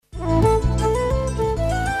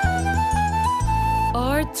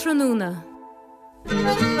Tróna.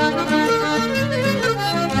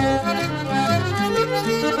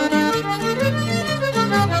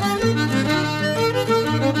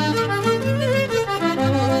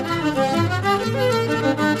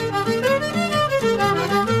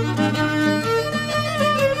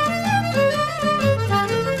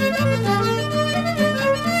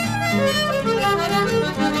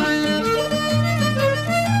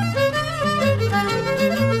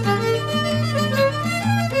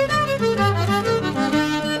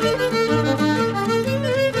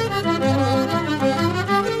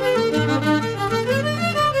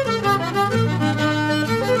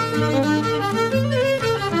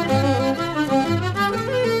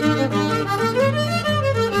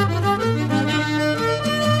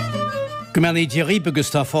 Gymeli Jerry agus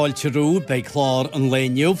tá fáilte rú bei chlár an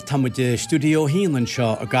léniuh tá de studio hían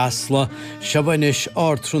seo a gasla sebanis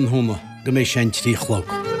átrún húna go mé sé trí chlog.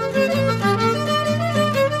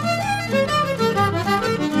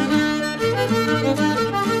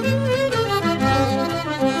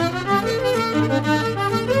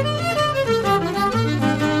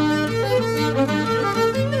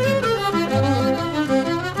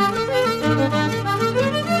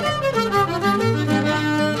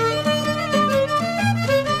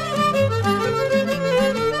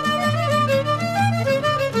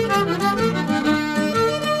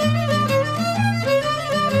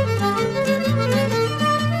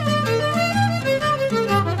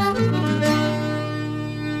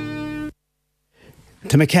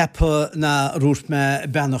 Tá me cepa na rúirt me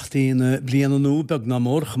benachtaí na bliananú beg na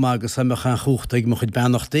mór chamagus a mechan chuachta ag mo chud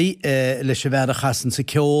benachtaí leis sé bhar a chasan sa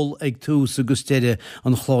ceol ag tús agus teire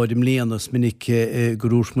an chláidim líanas minic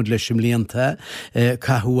gurúsmud leis sem líanta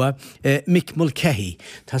cahua Mick Mulcahy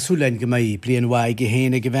Tásúlein go mé blian waig go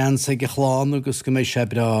héna go bhesa go chláán agus go mé se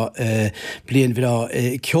bra blian bhra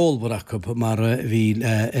ceolbarach mar bhí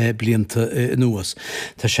blianta nuas.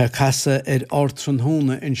 Tá sé casa ártran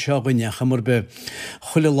húna in seogaine chamar be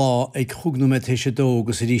chuile lá ag chugnúméis sé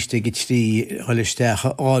dógus a ríiste go trí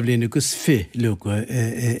choileistecha áblíonn agus fi luga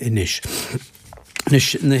inis.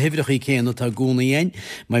 Na hefrichaí céanna tá gúna dhéin,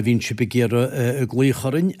 mai bhín si begéar a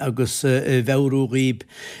glúcharin agus bhehrúghíb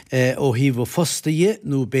ó híomh fostaí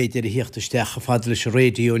nó béidir a híochttasteach fad leis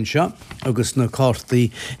réidiún seo, agus na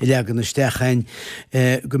cártaí I legan na stechain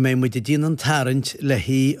go mé muid a dtíanaan tarint le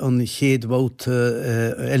hí an chéadbát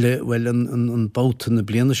eile bhfuil an báta na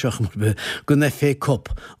bliana seach mar be go na fé cop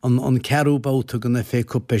an cearú báta go na fé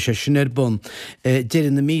cop sé sin bon.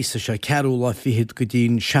 Déireann na mísa se cearú lá fihiad go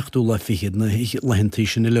dtíon 16ú lá fihiad na lehantaí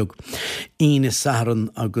sin na lug. Ína saharan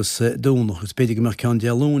agus dúnach, gus beidir go mar ceann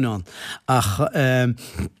dealúnán. Ach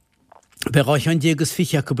Beráith an dégus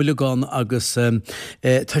fiche go buán agus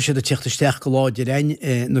tá sé a teachtasteach go láidir rein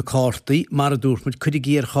na cártaí mar a dúrmid chudig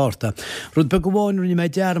géar cháta. Rud be go bháinú mé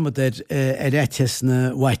dearmad réites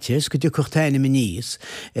na waites, go dú chuchtainna mi níos,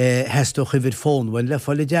 hesto chuhir fónhain le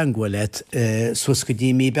fáile deanghfuilet sus go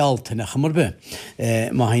dí mí beltainna chamar be.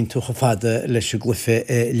 Má hain tucha fada leis se glufe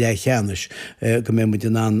leichéanis go mé muid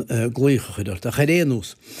an glúcha chuidirt. A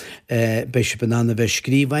charéanús bei se banana bheith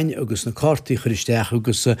scríbhain agus na cártaí chuiristeach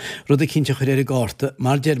agus rud cinnte chuir a gáta,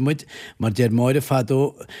 mar dearmuid mar dear máire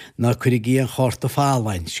fadó na chuirigí an cháta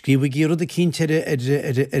fáhain. Scríba gíú a cinnte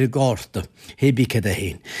ar a gáta, hébí a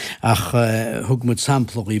héin. Ach thugmud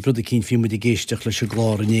samplaí brud a cinn fiúmid I géisteach leis a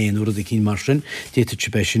glár an éon ru a cinn mar sin, déta te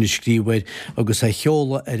be sin na scríbhaid agus a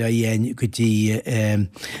cheola ar a dhéin go dtí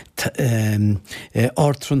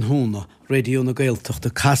ártran húna. Radio na Gaeltacht a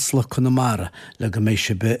Casla Connemara le go mééis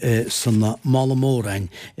se be sanna Malamórain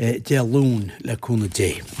dealún le cúna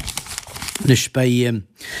dé. Nus bei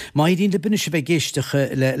mai dín le bunne se bheith géisteach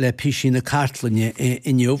le písí na cartlanne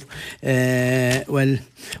inniuh, well,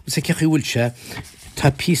 sé ceach bhfuil se tá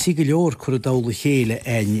písí go leor chur a dála chéile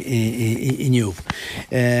inniuh.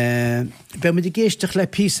 Be mu géisteach le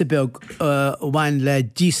písa beg bhain le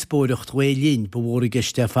díspóireacht réilín ba bhór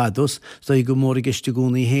geiste fados, so I go mór geiste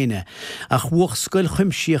gúna héine. Ach bhuach scoil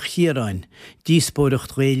chuimsíoch chéaráin,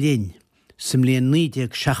 díspóireacht réilín, sim líon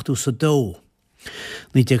 1962.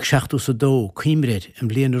 1962 cuimréid an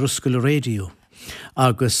bliana ruscail réidiú.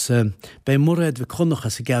 Agus bei murad bheith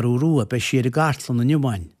chunachas a garú rua bei siad a gartlan na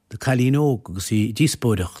Newmáin, de Calín óg agus I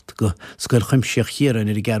díspóireacht go scoil chuimsíoch chéaráin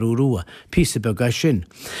ar a garú rua, písa beg ga sin.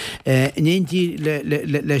 Néondí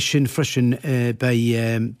le sin frisin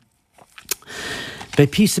bei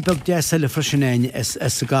písa beg deas le frisin as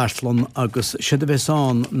a gartlan agus siad a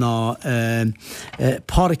bheitán ná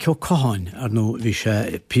páraceó cáin ar nó bhí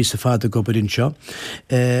sé písa fada gobarinn seo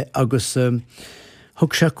agus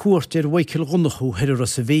thug sé cuairt ar bhaicil runnachú heidir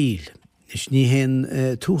as a bhíl is ní hen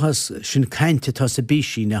túhas sin caiinte tá sa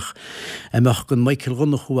bísí nach amach gon Michael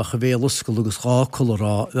Runnachu a bhé luscail agus rá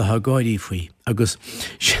colrá a gáirí faoi agus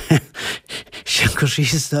sin go sí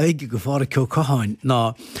ige go fára ce caiáin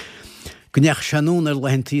ná goneach seanún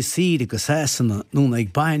lehentí sí agus ésanna nún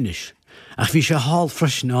ag bainis. Ach bhí sé hall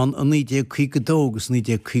freisin an 9:2 agus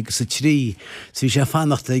 9:3 sa bhí sé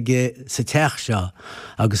fannacht ag sa teach seo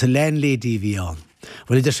agus a leanlédí bhí an.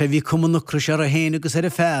 Bhil idir sé bhí cumanachra sé a héana agus ar a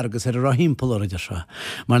fear agus ar a hímpel idir se.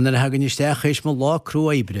 Mar na hagan isteach éis má lá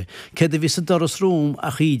cruaibre, céad a bhí sa doras rúm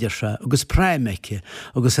a chiidir se agus préimeice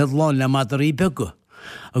agus head láin le madarí begu.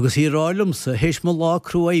 Agus hí ráilumsa héis má lá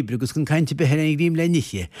cruaibre agus gon cainte behéna rím le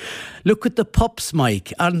niche. Look at the pops,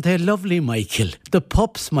 Mike. Aren't they lovely, Michael? The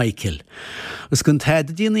pops, Michael. Agus gon taid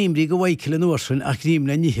a díana imrí go bhaicil an uairsin ach rím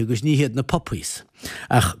le niche agus ní héad na poppuis.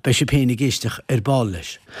 Ach, be sé péna géisteach ball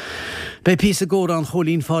leis. Bei pí a ggóra an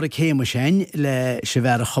cholín fára céime sein le se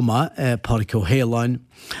bhar a chuma Páirceó Héaláin.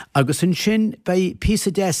 Agus in sin bei pí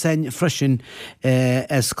a déasain freisin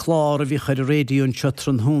as chlár a bhí chuir a réúún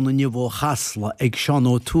teatran húna nimhó chasla ag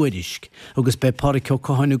seanó tuairisc, agus bei Páirceó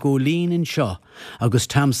Cathain go líonn seo, agus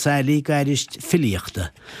tam saolaí gairist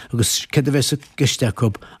filiíochta, agus cad a bheits a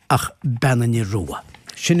gisteachb ach benan i rua.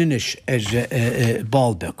 Sinnis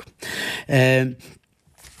ballbeg.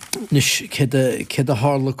 Nis ced a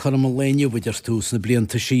hála chum léine bhidir tús na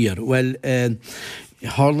blianta siar. Well,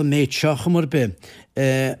 hála méid seach mar be.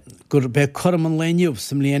 Gur be chum léineh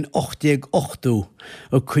sam líon 8:8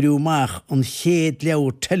 a chuúach an chéad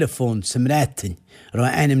leabhar telefón sam rétain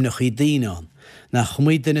ra einim nach í daán. Na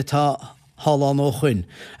chmuid duine tá hallán ó chuin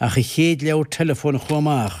ach i chéad leabhar telefón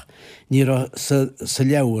chuamach ní sa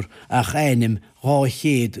leabhar ach einim rá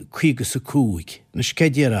chéad 5 na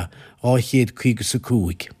scéideara rá chéad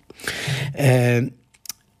 5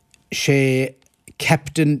 sé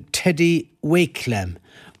Captain Teddy Wakelem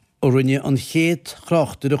ó rinne an chéad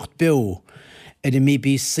chráchtúireacht beo ar an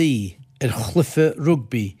BBC ar chluife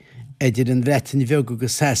rugby idir an bhreatain bheag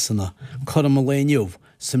agus seasanna chum léineh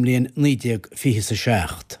sam líon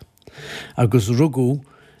 1926. Agus rugú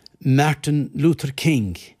Martin Luther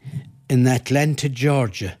King in Atlanta,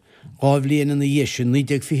 Georgia, ráibhlíon na dhéisisin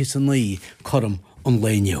 1929 chum an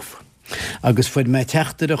léineh. Agus fuid mé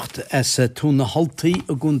teachtareacht as túna haltaí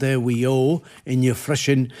a gúnda bhío in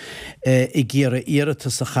freisin i ggéire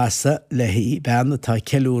iarata sa chasa le hí beanna tá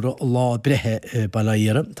ceúra lá brethe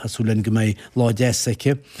bailíire, Tásúlann go mé lá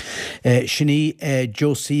déasaice. Sinní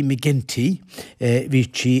Josie McGinty bhí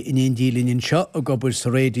si in dílinn seo a gobir sa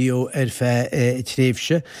réo ar fé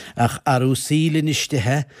tréimhse ach arú sílan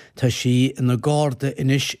istithe tá si na gáda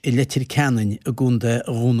inis i letir ceannain a gúnda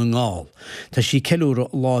rúna ngáil. Tá si ceúra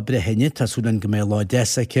lá brethe Tásúlann go mé lá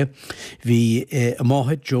déasaice, hí a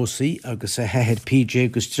máthid Josie agus a hehead PJ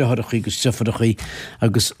agus tretharachaí agus trefarachaí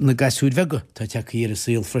agus na gasúd bhega tá teach ar a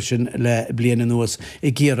síl freisin le bliana nuas i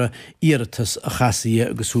ggéire iarratas a chasaí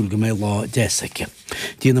agus súl go mé lá déasaice.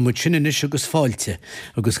 Díana mu sinis agus fáilte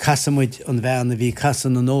agus chasamid an bheanna bhí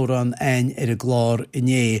casan an órán ein ar a glár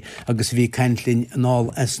iné agus bhí caintlinn anáil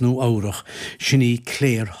asnú áireach sinní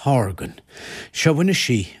Claire Hargan. Seohanna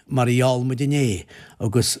si mar iálmid iné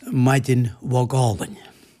agus maidin bhágálainn.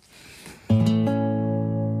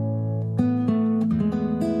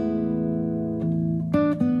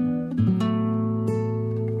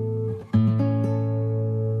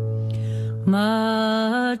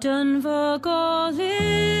 Maidin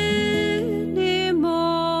bhágálainn I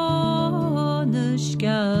mána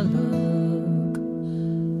scealach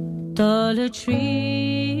dá le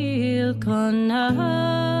tríal chun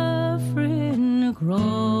afrin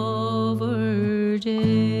grábhar dé.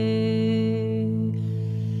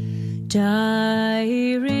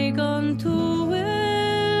 Dairig an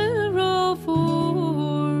túil rá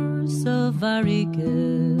fór sa bharige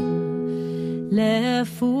le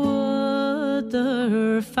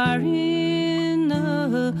fuadar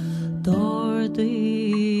farina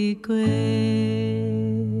dordaí gwe.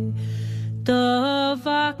 Da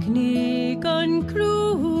bhacnig an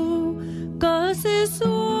crú gus is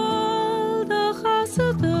all the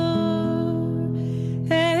chasador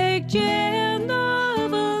ag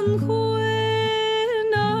déanamh an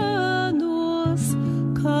chuin a nuas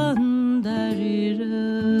condaríre.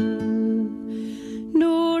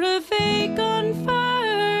 Nuair a bheidh an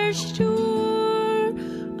fearstúr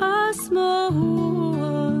as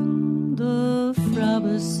móhan do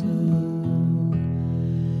frabasú.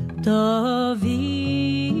 Da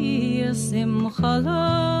bhí a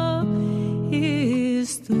simchala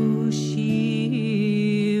is tú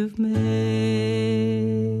síomh mé.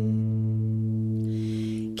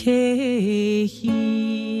 Cé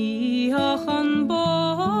híach an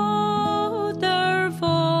bád ar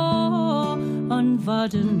bhád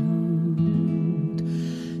Adenund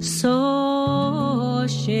so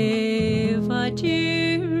Sheva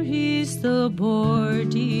dear is the bordealim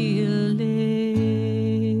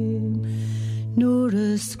nor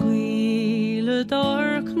a squeal a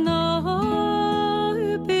dark na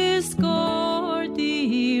biscordi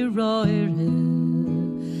roire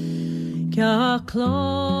Kja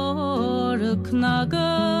klar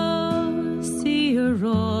knaga sier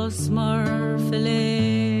oss marfeler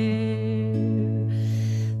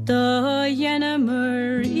Da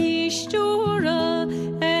gjennommer I stora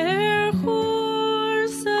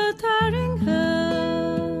horsa taringa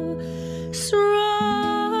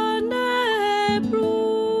Srane bro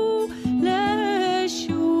le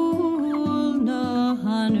sjulna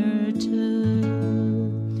hanerte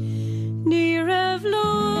Near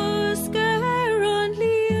evlos geron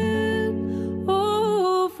lien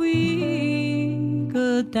of we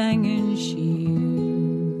dangen sheer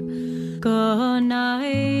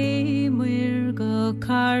Ganai mir go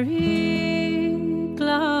carry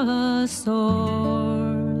glass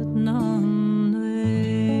or none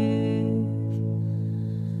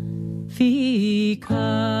Fi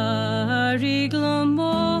carry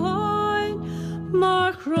glamoin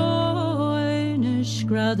mark roin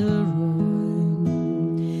schraderoin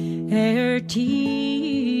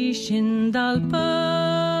Tisch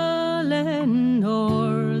dalpalen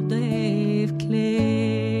or they've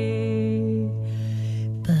clay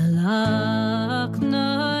Belakna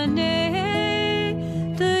ne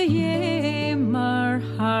the yemar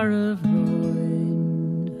haravroin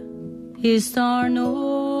Is there no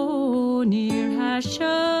near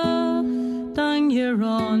hasha dang your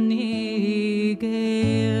on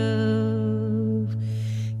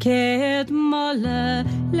Ked mala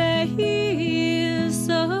lehis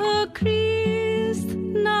a Christ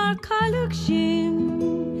nar kaluk shin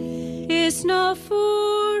is na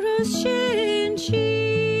furus shin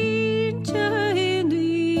shin ta in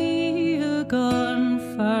the gun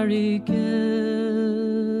farige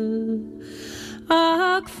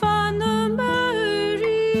ak fan marish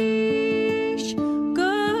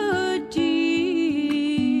gadi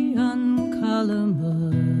an kalama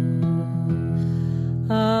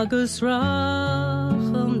agus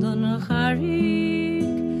racham don charig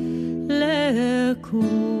le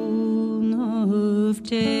kun of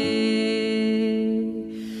day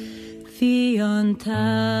fi an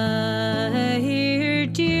tahir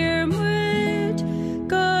dear mwyd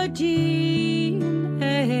godin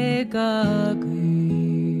gagu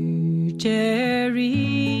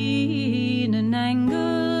jerin an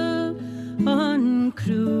angle on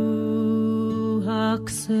crew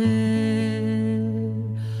hakse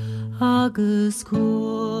Agus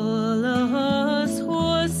colas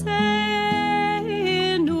Jose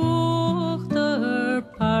in der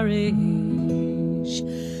parish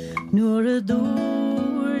Nur a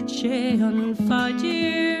dorche an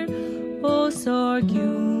fajir o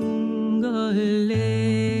sorgjung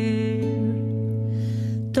galer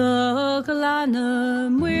Daglana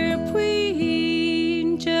mwir puin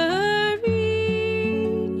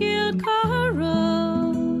jerin il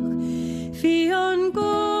karach fi an go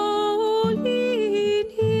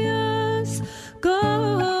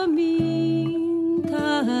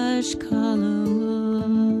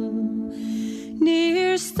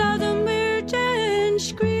Near Stadamir den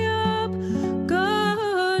skriab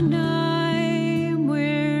Ganai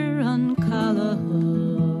we're on Calaha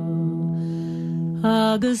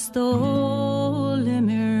August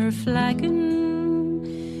Olimir flaggen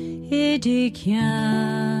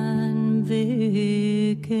Idikian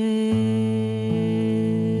vike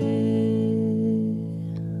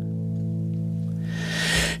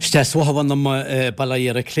Stes wahavan am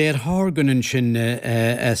balayer Claire Harganin sin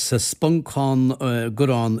as spunkan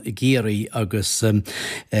goran geri agus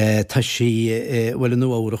tashi well no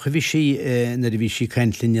awrach vi si na vi si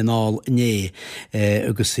kentlin nal ne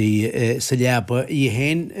agus I selaba I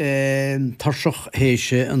hen tarsoch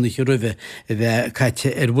heise an ich ruve ve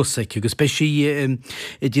kate wusek agus beshi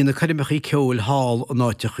dina karimach I keol hall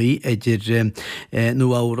nátichi edir no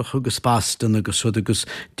awrach agus bastan agus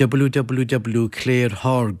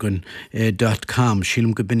www.clairehargan.com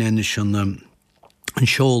sílim go binenne sin an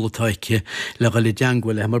seol atáice le gaile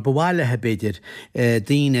deanghuile mar bhhaile hebéidir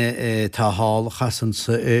daoine tá hall chasan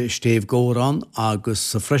sa stéomh górán agus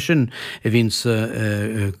sa freisin bhín sa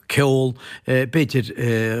ceol beidir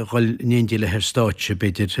gáil néondiile ar stáitse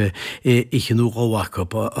beidir ichanú gáhacha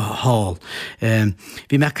hall.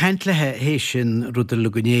 Bhí me caint lethe hééis sin ruidir le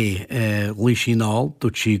goné lísínáil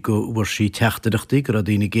dút si go bhar sí teachtarachtaí go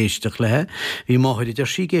daoine géisteach lethe. Bhí máthir idir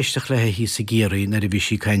sí géisteach lethe hí sa géirí na bhí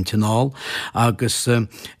sí caintenáil agus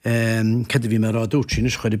agus cad bhí mar ráúsin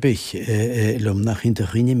is chuir bich lom nach chinta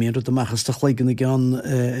chuine mé amachchas de chléigen gan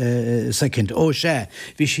second ó sé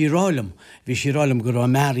hí sí rálam gur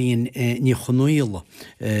meíon ní chonúile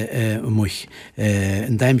muich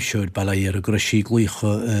an daimseúir bailíar a gur sí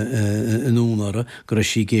glúcha anúnara gur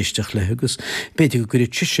sí géisteach le agus beidir go gur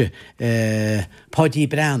tuise pádí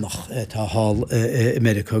breannach tá hall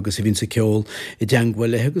America agus a vín sa ceol I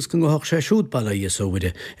deanghfuil le agus go gothach sé siúd bailí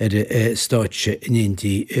óide ar stáitse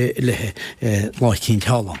inéntí lethe láithcín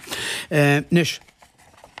teála. Nis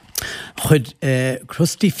chud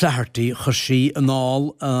crustí flehartaí chur sí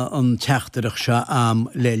anáil an teachtarach se am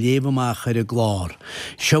le léomhach ar a glár.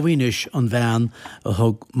 Seohínis an bhean a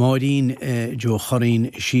thug máirín jo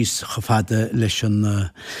choirín síos chofada leis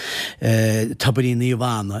an tabaríní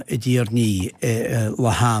bhana I ddíar ní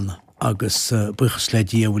le hána. agus buchas le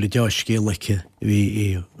díomhfuil deiscéalacha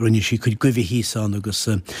bhí rinne sí chud gohí híán agus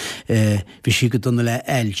bhí si go donna le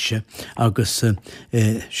eilse agus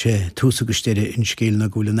sé túsa go steire in scéal na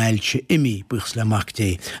gúil an eilse imí buchas le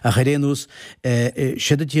macté. A chu réanús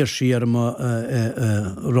sé a díir sí ar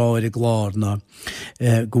ráir a glár ná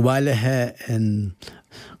go bhailethe an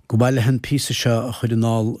písa se a chud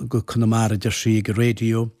anáil go chunamara idir sí go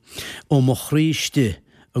réidió ó mo chríiste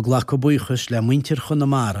a ghlacha buchas le muintir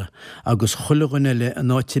chunamara agus chulaganile le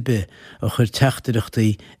an áitibe a chur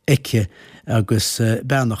teachtarachtaí eice agus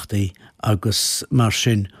beannachtaí agus mar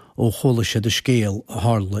sin ó chola sé de scéal a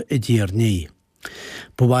hála I ddíar ní.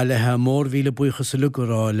 Ba bhailethe mór bhíle buchas a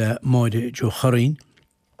lugará le máide jo choirín,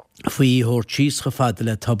 faoi thóir tíos go fada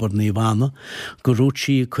le tabar níomhana, go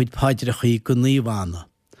rútí chuid paidirechaí go níomhana.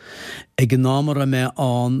 Ag an námara me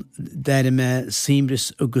an deire me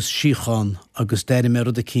simris agus síchan agus deire me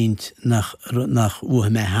rud a cínt nach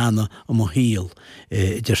uthe me hána am mo híal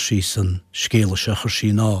idir sí san scéala se chur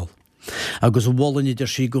sí náil. Agus bhlan idir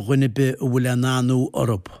sí go ghine be ó bhfuil an náú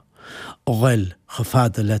orb. Ó ghail go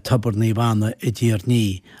fada le tabar níomhana I ddíar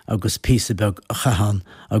ní agus písabeg a chahan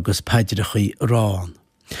agus paidirechaí rán.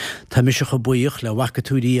 Tá mis go buíoch le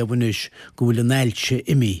wacatúí a bhanis go bhfuil an eilse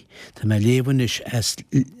imí, Tá me léhanis as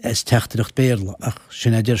teachtarach béla ach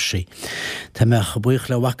sin idir sí. Tá me go buíoch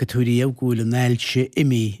le wacatúí a gúil an eilse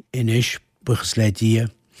imí inis buchas le dia,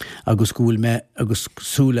 agus gúil me agus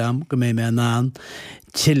súlam go mé me an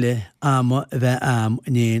tiile ama a bheith am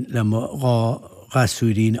inéon le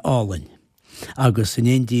gasúín álainn. Agus in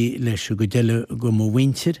éondí leis go deile go mo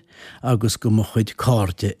winter agus go mo chuid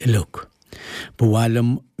cáde I luk.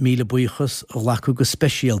 Bhailim míle buchas a lacu go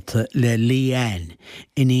speisialta le líon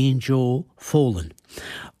inon jo fólan.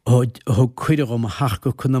 Thug chuide go a thach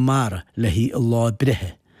go chunamara le hí a lá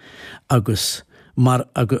brethe. Agus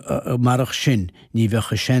marach sin ní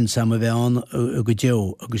bhecha sin sam a bheith an a go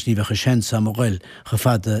deo agus ní bhecha sin sam a ghil go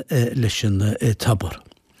fada leis an tabar.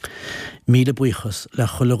 Míle buchas le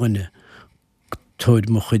chulaghine tóid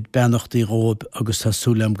mo chuid beannachtaí rób agus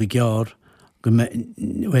tásúlam go gear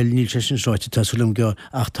well níl sé sin sráite tásúlam go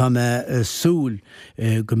ach tá me súl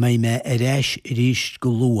go mé me éis ríist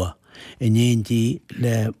go lua in éondí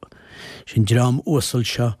le sin drám ósal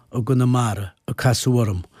se a gunamara a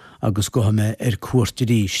casúarm agus go me cuairte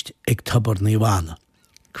ríist ag tabar níomhana.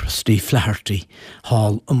 Crustí flehartaí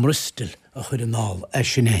hall ristil a chuir an náil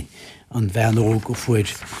sin an bhean ó go fuir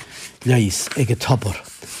leis ag a tabar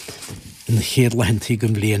in na chéad lehantaí go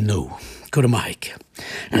bliain nó. Gur maic.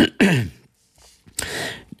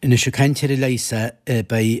 Ina se caiintear leisa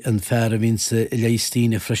bei an fear a vísa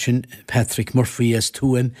leistíine freisin Patrick Murphy as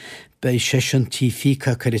túim bei sesin tí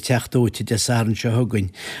fíca chu teachtóti de sáran se thugain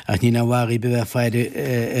a ní bhhaí be bheith feide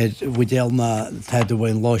bhdéal na taidir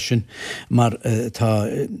bhhain láisin mar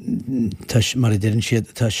mar idirn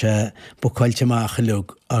siad tá sé bucailte mácha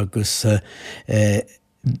lug agus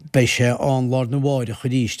bei sé an lár na bháide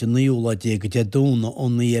churíiste níúla dé go de dúna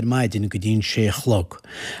ónnaí maidin go dtín sé chlog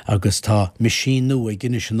agus tá misín nu a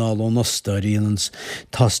gine sin ná ó nostaíons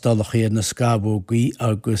tástalach éad na scabógaí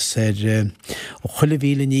agus chuile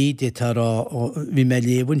bhíle ní dé bhí me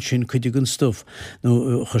léhann sin chuide gunn stuf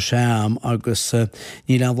nó chu séam agus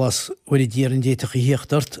ní an bhas bhfuil ddíar an déiteach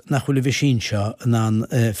hiochtart nach chuile bhí sin seo an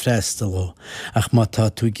freistal ach má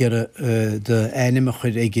tá tú gear de éime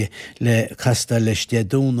chuir ige le casta leis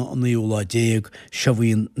dúna an níúla déag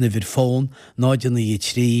seohíonn na bhir fón náideanna í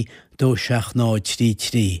trí dó seach náid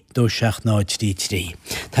trí.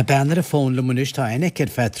 Tá beanar a fón le munis tá aine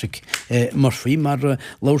cer Patrick Murphy mar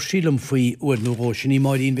láir sílam faoi uair nó sin í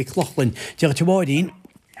máirín bhí clochlainn. Deach te bháirín?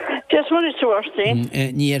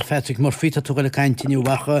 Ní Patrick Murphy tá tú go le caiintinú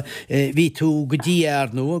wacha ví tú go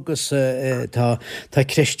dtíar nó agus tá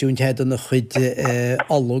creistún head an na chuid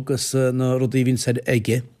allagus na rudí vín sa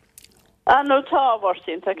aige. No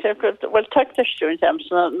táhairtín bhfuil teistún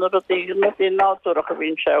nó í náúach a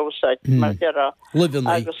bhín se úsáid mar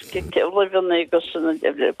agus lihanna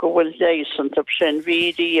go bhfuil lééis an tab sin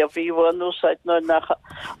víí a bhíh úsáid nó nach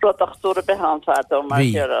rodachúra behantáda mar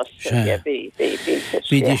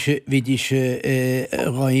Bhí se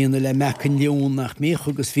ráíonna le mecin leún nach mé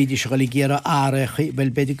agus bhí se gáil géar áirecha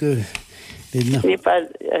bhfuil beidir go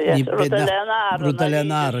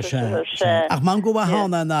Rudalénára se. Ach man go bh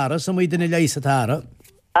hána nára sa mí duna lééis atára?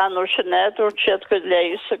 Anú se néúir siad go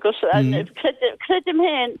lééis agus credim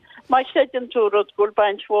héin mai séidir túrad gúil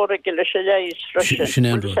baint mhóra go lei se lééis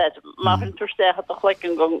máchan tústecha a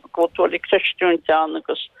chlecin go túlaí creistúnteán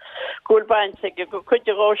agus gúil baint go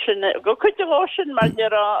chuiderásin mar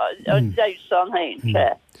lééis an hain se.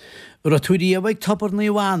 Ra túí a bhaid tapar na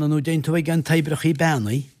bhhaanú déint bhaid an taibrach í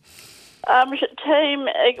benaí? Taim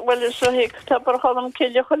well is so hic tapar chodam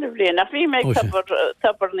ciile cholah bliana. Bhí me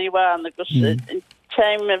tapar níháin agus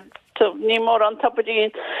taim ní mór an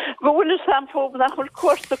taparín. Bhfuil samfób nach chuil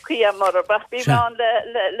cuasa mar a bach bhí an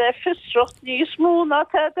le fisrocht níos múna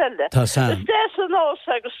teile. Stéas an nós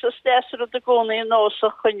agus stéas a gcónaí nós a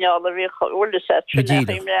chuneála bhí bhfuil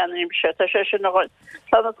réanim se tá sé sin náil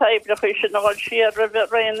tána taibrach is sin náil siar a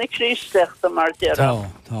réanna crísteachta mar dearrá.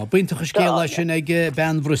 Tá buintach scéala sin ag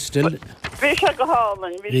ben Bristol. Bhí se go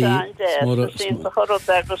hálainn bhí an dé sin a chorod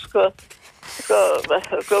agus go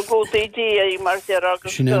gódaidí mar dearrá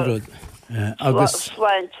sin rud. Agus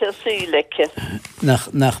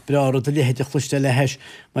nach brear a lehéidir chluiste le heis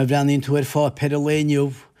mai brenn tú fá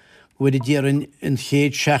peléniuh bhfuir ddíann in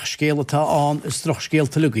chéad seach scéalatá an is troch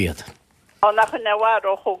scéalta lugiad. nach an nehar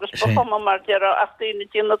ógus bechom mar dear achtaína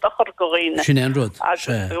dína a chorgoíine. Sin an rud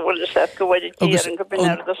bhfuil go bhfuidir díar go bin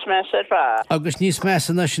agus me rá. Agus níos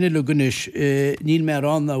measa sinna luganis níl me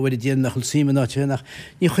an a bhfuidir díana nach chuil símanáteach.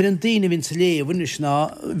 Ní chuir an daine vín sa lé bhanis ná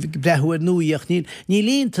brethúir nuíoch ní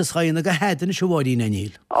líontas chaanna go heanna se bháína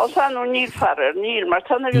níl. Áú níl fear níl mar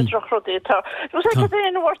tanna bhí trochrodí tá. Gus go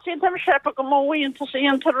déana bhharirtín tam sepa go móíonnta sa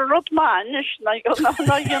íontar a rudmáis na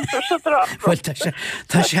íontar sa drá.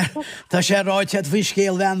 Tá sé ráitead bhí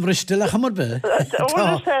scéal bhean bhristile chamar be? Tá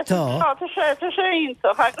sé ínta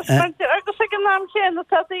agus ag an nám chéanna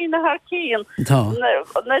tá ína th cían.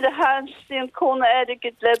 Na de hátíon cóna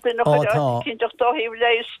airigid le nach cinteach dóhíh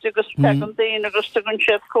léiste agus pe an daine agus gon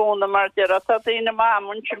siad cóna mar dear tá daine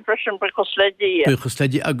mámun sin frisin buchas ledí. Buchas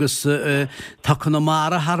ledí agus tána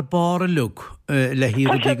mar a th bar a lug le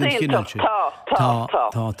híra dígan chinál sin. Tá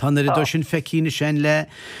idir sin fecíine sin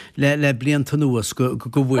le blian tanúas go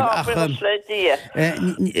bhfuil.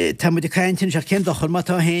 Tá muid caiintin se cin dochar má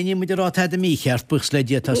tá héine muidir rátá a mícheart buchs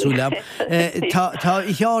ledí tásúlam. Tá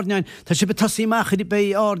i ánein tá si be tasíach í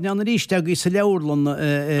be ánean a ríiste í sa leúrlan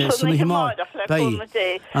sanna himá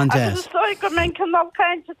an stoi go men canál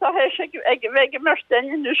caiinte tá hééis ag bheige marstein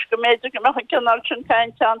nus go méidir go meach canál sin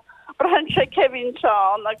caiinteán brehan sé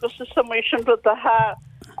Kevintán agus is samú sin rud a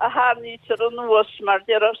hánítar an nuas mar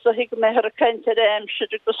dearh sa hiic mé ar a caiinte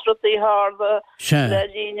éimsir agus rudaí hála le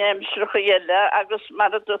líine éimsircha dhéile agus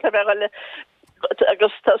mar a dú bheile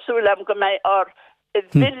agus tásúlam go méid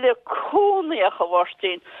bhile cúnaíach a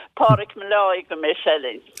bhhairtín páric me leid go mé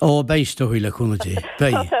selling. Ó béiste chuile cúnatí.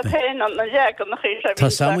 Féin an na dheag an nach sé Tá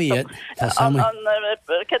samíiad ce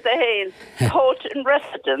a héin Port in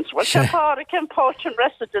Residence bhil se páric an Port in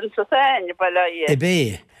Residence a féin bailile é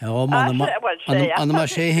bé an mar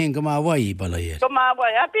sé hén go má bhaí bailile. Go má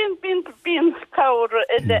bhaid a bíon cáir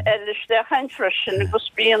eiste a hainfrisin agus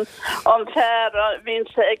bíon an fear bhín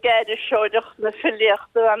sa a gaiidir seoideach na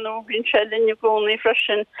filiachta anú bhín selling i gcónaí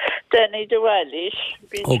freisin déna dohhailís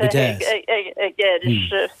géiris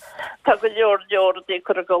tá go leordí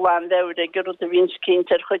chu go bháin leide gur a bhín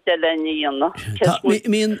cíntar chuid de leíonna.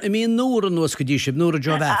 Míon nóra nuas go dtí sib nóra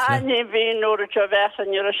jo bheithla? Ní bhí nóra jo bheithla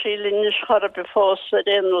ní a sílínis chora be fósa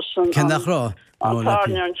rénúsan. Cen nach rá?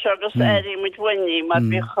 Antánean segus éí muid bhainní mar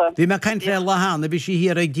bícha. Bhí me caiint le lehanana bhí sí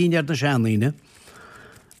hir ag díinear na seanlíne?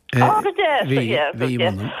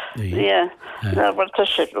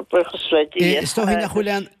 Stohí nach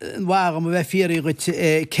chuilean bhhar am bheith fií go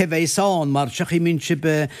cehéán mar seach í min si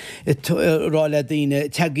ráile daine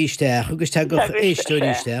teagíisteach agus te go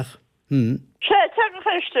éistúisteach.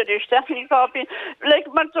 Stephanie Gabin like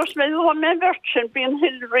mar dos me lo me version bín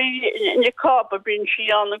Hillary in je kap bín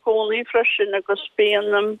si an goni freschen agus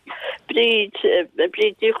bín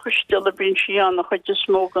brid di chustelle bín si an chu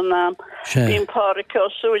smogen naam bín park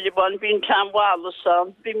soban bín tam wall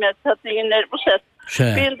sam bí me in nervset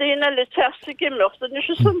bín dina le testi gimlocht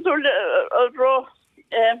is san ro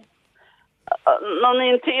non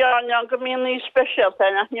in ti an go mí special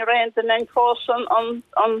nach ni rent en fósan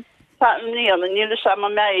an níana níle sama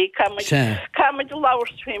mé Camid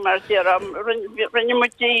láirtví mar rinne mu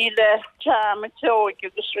díle me teóig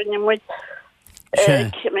agus rinne mu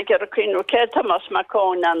me ger a cuiinú ce Thomas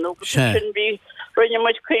Macónan agus sin bhí rinne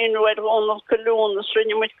muid cuiinú ónach goúnas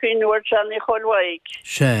rinne muid cuiinú Johnny Cholwaig.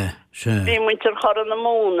 Bhí muintir chor an na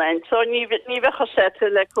múnain, so ní bhecha sete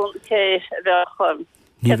le chun cé bhecha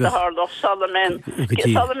Harloch Solomon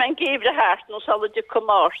gave the heart no solid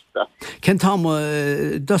commerce. Ken Tom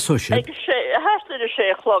dasó sé? Heart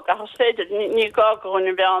sé chlog a féidir ní gagon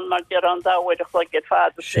i bhean mar de an dáhfuid a chlog get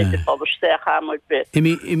fád féidir fáste hamú bit.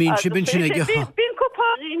 Imín si bin sinna Bín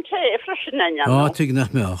copáín té frisin tu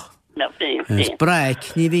nach meach.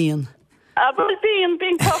 Braik ní bhíon.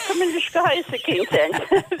 Bín tá go heise cin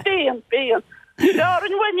Bíon.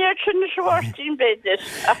 Dárin bhaine sin sehhairtín beidir.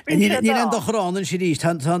 Ní an dochránn sé ríist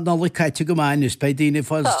tá nála caiite go máinús pe dtíine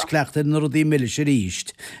fá cleachtar nó dí mille sé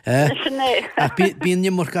ríist. Bíon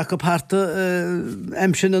mar ga go páta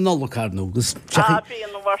am sin an nólacarnúgus.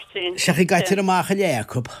 Se i gaiitir amach a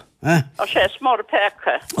lécob. Ó sé smór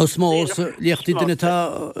pecha. Ó smó leochttaí duine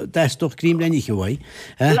tá destoch grím le níe bhhaid.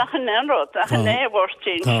 Nachan anró a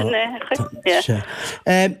néhhairtín.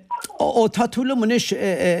 Ó tá túla muis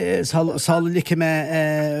sála lice me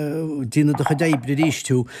dína do chudaibri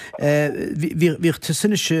ríistú. Bhíh tu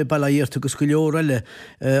sinise bailíart agus go leorile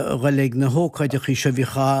ghaigh na hócaideach í se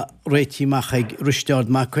bhícha réitíach ag ruisteard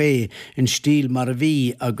macé in stíl mar a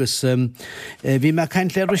bhí agus bhí me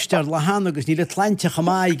caiint le ruisteard le hána agus ní le tlainteach a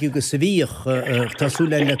maiig agus sa bhíoch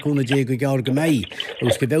tásúla leúna dé go gear go méid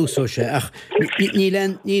agus go bhsó se ach ní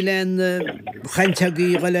len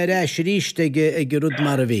chainteagaí bhile rééis ríiste ag rud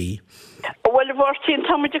mar a bhí. Well bhtín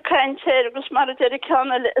táid a caiintéir agus mar a deidir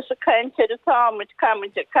ceanna is a caiintéir táid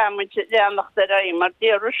caiid leannach de raim mar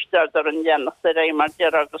dé ruistear ar an leannach de raim mar de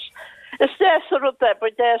agus. Is dés a ru ba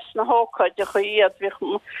dés na hócaid a chu iad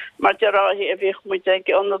bhíh mar deráhí a bhíh mu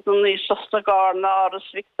ag anad níos na gána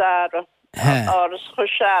áras Victára. Áras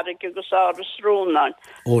chusearig agus áras rúnain.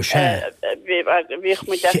 Ó sé. Bhíh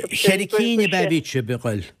mu sé cíine bebíte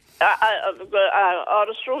beáil.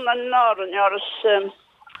 Áras rúnain náran áras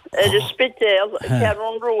spidéal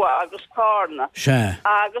cearún ruá agus cána.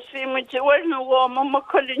 Agus bhí mu bhfuil nó bháma má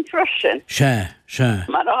choín freisin.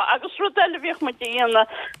 Mar agus rudeile bhíh mu díana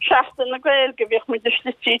seaachtain na gailge bhíh mu de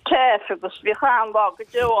slití téf agus bhí chaanbá go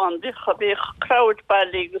deáin bhí crowd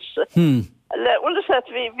bailí agus Well set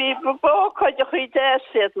vi bóáid a chuí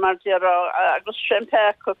déad mar agus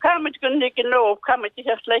sempe kamid gon ligin nó kamid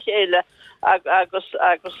hecht lei éile agus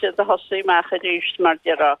si a hosaí meach a ríist mar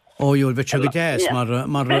dera. Óúil be go déas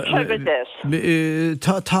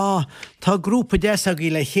tá grúpa dé a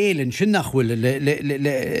í le chélann sin nachhfuil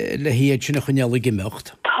le hiad sinna chuneala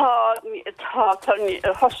gimimecht. Tá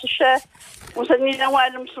hosa sé ní an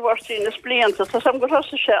bhhailm sa bhhairtíí na blianta, Tá sam go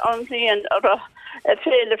hosa sé an blion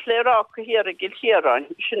féle flérá go hir a gil hiráin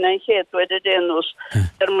sin en héadfuid a dénús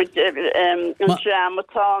mu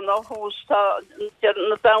jamatá á hús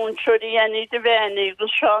na daintúí enní de bhénig go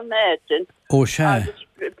seán métin. Ó sé.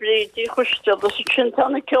 Brídí chuiste a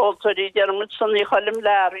sintanna ceoltarí dermid sanní cholim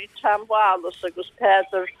leirí tamhálas agus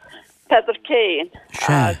Peder Kane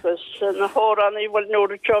agus na hóran í bhfuil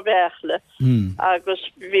nóra teo bhéchle agus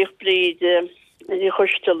bhíh bríd í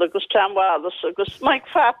chuistil agus tamhálas agus Mike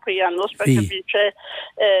Fapaí anlos be bhí sé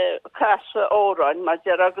casa óráin mar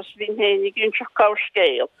de agus bhín hénig ginn se cá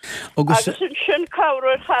scéal. Agus sin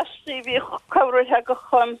cáir chasí bhí cáir he go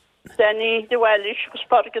chum Denny de Wellish gus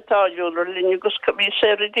pargetáúler linne gus bhí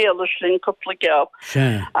sé déalas linn coppla geab.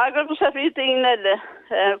 Agus a bhí daile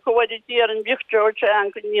go bhfuidir díar an bhíoh George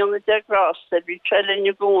an go níonna derás a bhí tre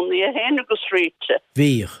linne gúnaí a héana agus ríte.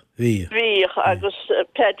 Bhíh agus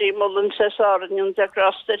Paddy Mullen sesáin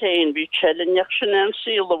derás a héin bhí trelinneach sin an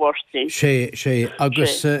sílahhairtín. sé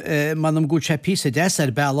agus manam gúil sé pí a dés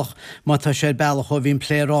ar bailach má tá sé bailach ó bhín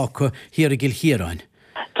plérá hir a gil hiráin.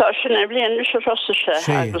 Tá sin blian se rosa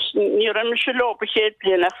se agus ní me se lopa héad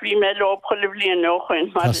blian nach bhí me lop cholle blian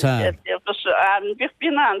óchain agus an bhíh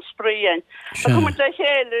bín an spríin. Tá le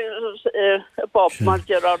chéile Bob mar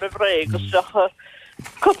de a bhré agus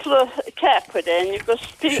couple capid agus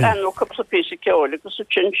tí an couple pí ceol agus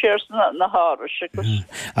sin cheers na hára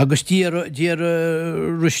agus díar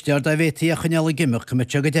ruisteart a bhétaí a chuneala gimimeach go me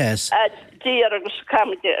te go déas. Díar agus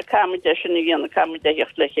camide sin ghéanana camide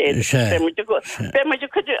hecht le chéile. Be muidir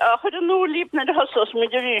chud an nó líb na hosos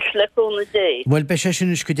muidir ríis leúna dé. Well be sé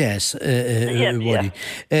sin is go déas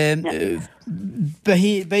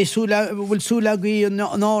bhfuil súla í an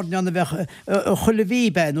áneanna bheith chuile bhí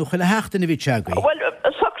ben nó chuile heachtainna bhí teagaí. Well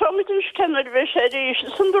sacrá Tommy kenner we sé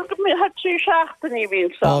sundur me hat trí seachtaí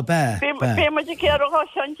vín Ó, be. Bé mu ce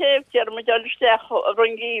an téftear mu steach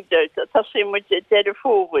rongíide tá sé mu de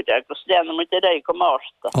fóid agus lena mu ré go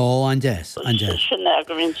másta. Ó, an des. Sinna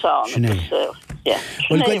go vín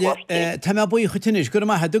Tá me buí chutinnis gur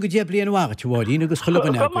mai do go dé blian bhagad bháín agus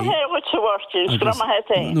chulaban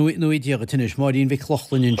nó ddíag tinnis máín bhí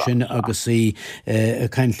chlochlaninn sin agus í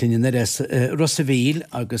caiintlín Rosa bhíl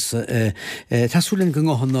agus tasúlinn go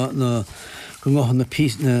na pí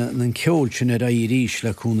na ceol sin a ríis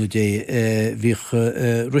leúna dé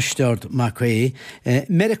bhíh ruisteart Macé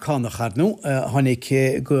Americánach arnú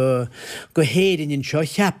tháinig go héirinn seo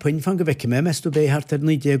cheappain fan go bheice me meú béthart ar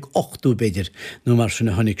 98ú beidir nó mar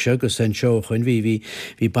sinna tháinig se agus an seo chuin bhí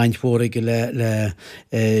baintmhóra go le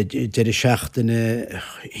de seachtainna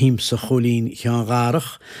hímsa cholín chean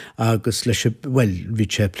gárach agus leis well bhí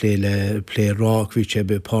sé plérák, bhí sé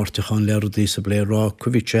be páirrtaán leirdaí sa blérák,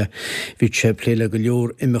 bhí sé pléile go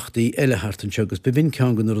leor imimechtaí eilehartan segus be bhín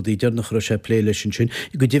ceangan ruí dearnach sé pléile sin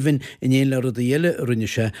go dtíhann in éon le ruí eile rinne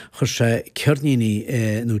se chur sé cearníí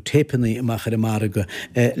nó tépannaí amach ar marga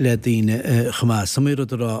le daine chamá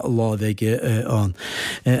samíad rá lábheige an.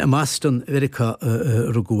 A Maston Verica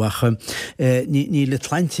ruguacha ní le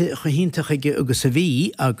tlainte chuhíntaach agus a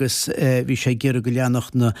bhí agus bhí sé ggéar go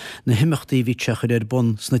leannach na himimechtaí bhí teachar ar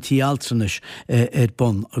bon sna tíaltranis ar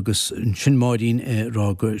bon agus sin máín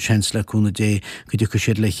rá go sés leúna dé go dú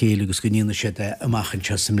siad le chéile agus go níana siad amachchan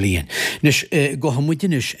se sam líon. Nus go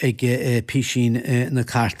hamuidinis ag písín na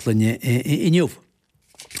cartlainne inniuh.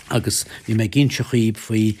 Agus bhí me ginse chuob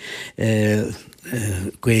faoi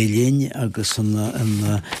Gaelín agus an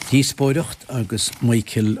díspóireacht agus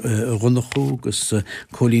Michael Runnachú agus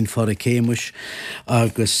Colín Faracéimus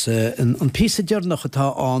agus an písa dearnach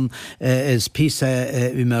atá an is písa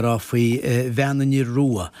bhí mar á faoi bheananí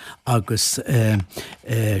rua agus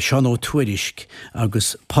Sean O'Twirisk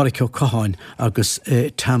agus Páriceó Caháin agus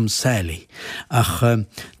Tam Sally. Ach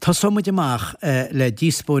tá somid amach le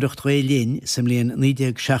díspóireacht Gaelín sem líon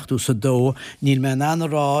 1962 níl me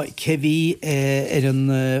anrá cehí ar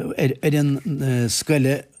an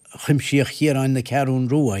scoile chimsíoch chéaráin na cearún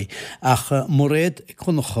ruáid ach moréad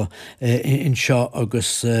chunacha in seo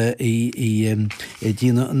agus i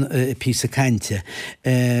dína písa cainte.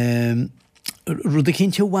 Rúda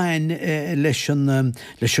cinnte bhhain leis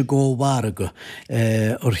a ggóhharaga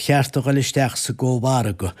ar cheartta gáilisteach sa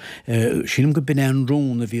ggóhharaga. Sílim go bin an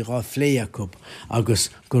rún a bhí rá phléacob agus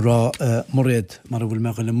go rá moréad mar a bhfuil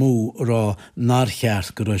me le mú rá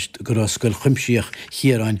nácheart go rá scoil chimsíoch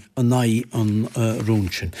chéaráin an naí an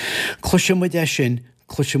rúnsin. Chluise muid é sin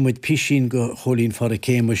chluisimuid písín go Cholín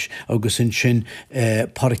Faracéimus agus in sin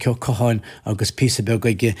Páriceó Caháin agus písa beag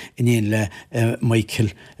aige inéon le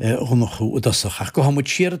Michael Runnachú dasach. Ach go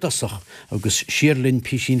hamuid siar dasach agus siarlinn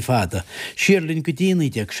písín fada. Siarlinn go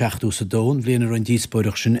dtíanaí ag 6ú dón, bblianar an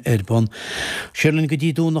díspóireach sin bon. Siarlinn go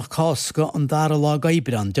dtí dúnach cásca an dara lá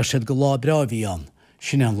gaibran, deir siad go lá breabhí an.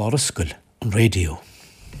 Sin an lá scoil an radio.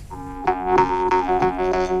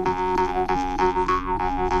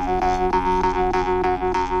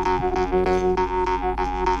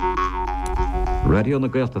 Radio na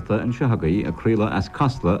Gaeltachta in Sehagaí a críla as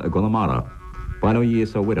Castla a Gonamara. Baino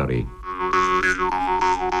díos a Widarí.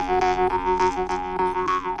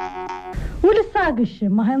 Bhfuil saagaise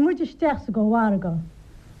má ha muid isteach sa go bhharga.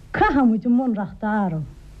 Caha muid an munreacht ára.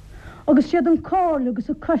 Agus siad an cáil agus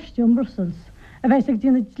a costiúm Brussels a bheits ag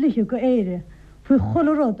dína dlíthe go éire faoi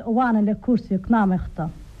cholarrod a bhhaine le cuasaí cnáimeachta.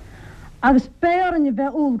 Agus béar an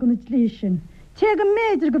bheith úl go na dlí sin. Té go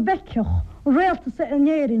méidir go bheceach ó réalta sa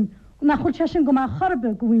inéirin na chuil te sin go má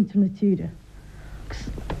charbe go bhaintear na tíre.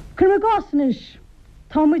 Cur me gásan is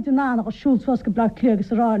tá muid an ánach a siúlsás go blag clé agus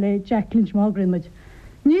rá le Jack Lynch mágrinmuid.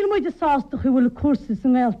 Níl muid is sásta chu bhfuil cuasa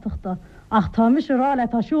san Gaeltachta ach tá mis rá le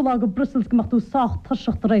tá siúlá go Brussels go machtú sácht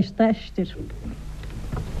tarseach rééis deistir.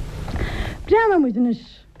 Breanna muid is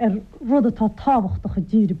rud atá táhachtach a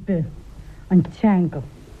díre be an teanga.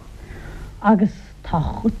 Agus tá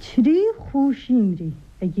trí chúisíimrí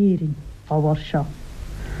a ggéirin á bhar seo.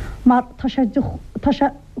 Mar tá sé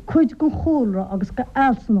chuid go chóra agus go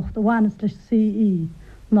eilsannacht a bhhanas leis CE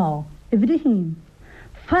ná i bhrí hín.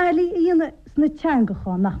 Feilí íana na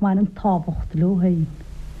teangacha nach mar an tábhacht lehain.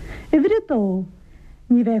 I bhrí dó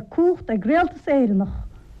ní bheith cuacht ag réaltas éirenach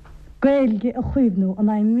gailge a chuimhnú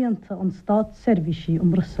an aimimianta an Stát Servisi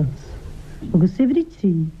Brussels. Agus i bhrí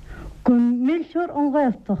trí go milltear an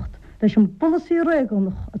Gaeltacht leis an policy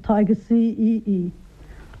réigeannach atá agus CEE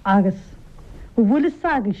agus bhfuil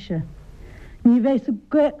saagaise ní bheith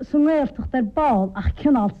sa Gaeltacht ar báil ach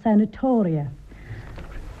cinál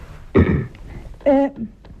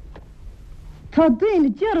Tá daine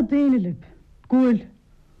dear daine lib gúil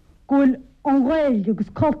an ghail agus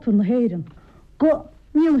cultúr na héireann go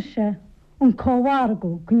níl sé an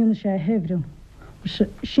cóhhargó go níl sé hebhrún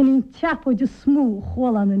sin ín teapó de smú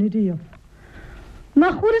chhualan in ríomh.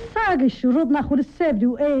 Nach chuir is sagasú rud nach chuir is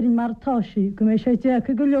sebhrú éirinn mar atáisií go mé sé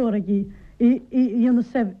deacha go leoragaí íonna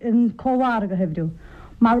in cóhharga hebhrú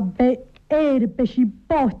mar be éire be sí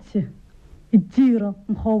báite I díra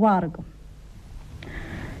an chóhharga.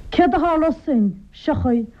 Cead a hála sin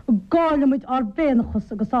sechaí a gáilimid ar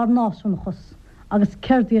bénachas agus ar náisiúnachas agus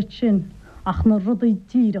ceirdiad sin ach na rudaí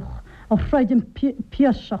díirech a chreidim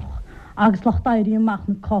piaseach agus lachdairi amach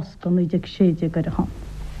na coscan na deag séide gar a ham.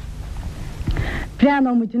 Brean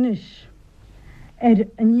muid inis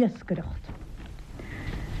an iesgaricht.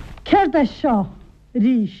 Ceirde seo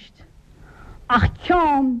ríist ach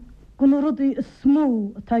ceam go na rudaí is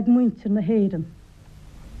smú atá ag muintir na héireann.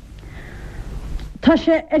 Tá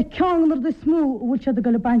sé ceannar de smú bhfuil sé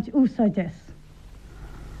go le baint úsáides.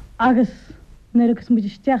 Agus nugus muid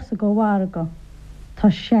isteach sa go bhharga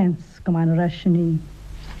tá séns go main ra sinní.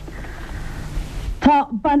 Tá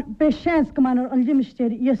be séns go main an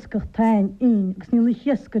limistéir iescach tain agus níl na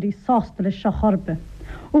hiescarí sásta le se chorbe.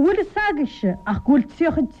 ó bhfuil is agaise ach gúil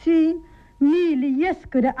tíocha tí míle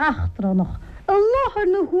iescaire achtránach a láthar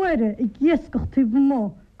na huaire I giescach tí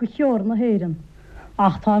mó go cheor na héireann.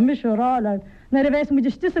 Ach tá mis ráile na a bheits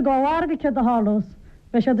muidir stis a gáhharga ce a hálós,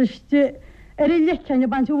 be sé I lechan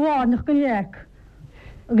baint bhánach go léic.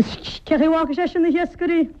 Agus cehácha sé sin na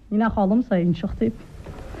hiescarí í nach chalam sa on seochtaí.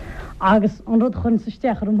 Agus an rud chun sa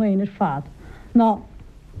stechar mhain fad. Ná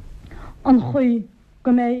an chuí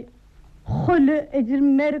go mé chuile idir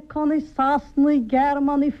Americaní, Sasnaí,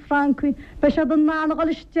 Germaní, Francaí, be sé an nána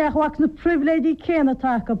gáil isteachhaach na priviléidí céna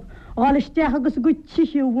takeab gáil isteach agus go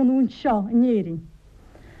tíisiú bhún seo inéirinn.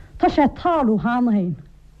 Tá sé talú hána hain,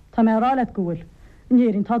 Tá mé ráile go bhfuil.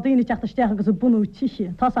 Inéirinn tá daoine teachta isteach agus a bunú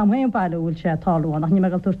tíisi, Tá sam haon bailile bhfuil sé talú nach ní me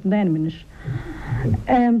gal tuairta déimiis.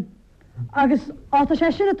 Agus áta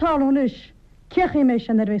sé sinna talúnis, cechaí mé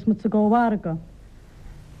sin bhééis mu sa ggóhharga.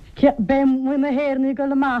 Bé mu na héirnaí go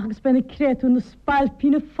leach agus benna créú na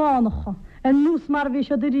spailpína fánacha an nús mar bhí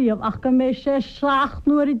se de riamh ach go mé sé 6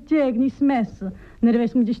 nuair I 10 níos mesa na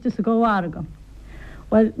bhééis mu diste sa ggóhharga.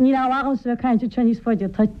 Well ní áhagam sa bheith caiinte te níos foiide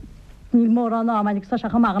tá níl mór an ná nig sa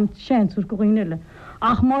seach amacham séanúr go ghuiile.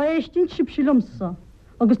 Ach má éistín sib sí lumsa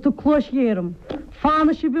agus tú clóishéirm,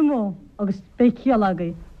 fána si be mó agus bé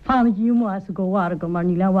cealagaí, fána díú mó sa ggóhharga mar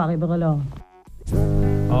ní lehhaí be go lá.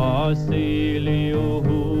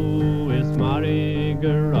 Asiliu is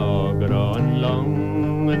mariger agran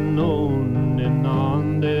lang en non en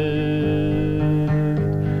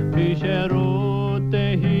andet. Pisherote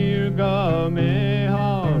hirga me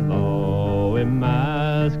halo I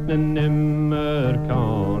mask den nimmer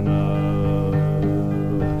kana.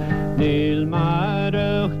 Nil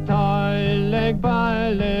marach taileg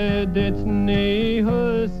baile dit ni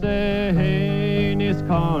husse hein is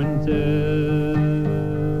kante.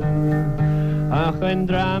 Ach en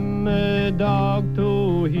dramme dag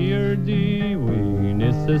to hier die wien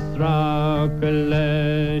is a strake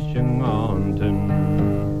leising anten.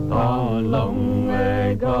 A lang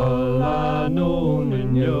weg alla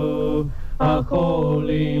nonen jo, a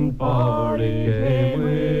cholin farig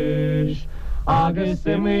wish. Agus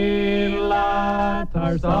la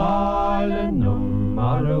tar salenum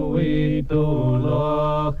ar a wheat o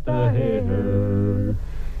loch the hitter.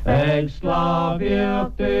 Eg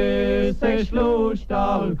slaviachtis eg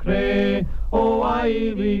slústal cré ó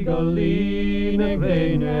aivig a lín eg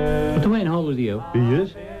réine. But when holiday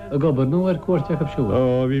Yes. a gobar no cuarteach ab siúla.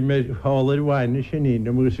 Oh, we met haller wine sin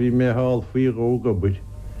dan moest we met hal 4 gobber.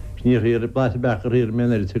 Snier hier de plaats bakker hier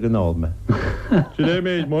men te kanaal me. Zullen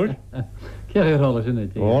mee mooi? Ceir ar hála sin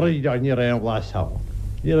it. Or I dan hier een glas hal.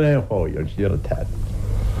 Hier een fooi, hier een tad.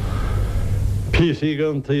 PC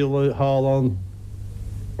gaan til halen.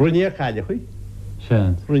 Runier calle chu.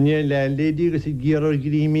 Sean. Runier lein ledigus I gero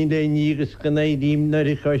grimi le nígus gannai dim na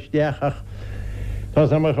I choisteach. Tá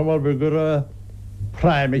sam chamar bugur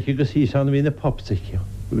praime gus hí an vína popsiche.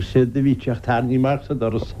 Ú sé de víteach tarní mar sa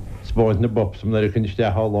doras spáint na bobsam na chunniste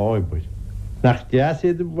há láibbuid. Nach de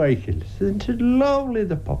sé de weichel. Sin lovely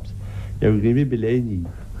the pops. Eu grimi beléní.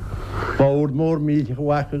 Bád mór míte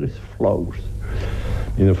wachagus flowers.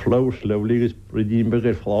 In a flowers lovelygus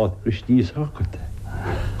bredínbegur flá gustís hakut.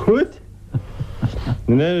 Goed?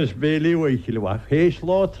 Nee, is Bailey weichel wach. Hees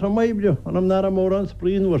later aan mij bro. En I'm naar een moor aan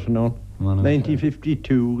spreen was nou.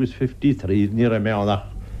 1952 is 53 neer aan mij aan.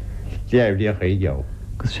 Jij die geen jou.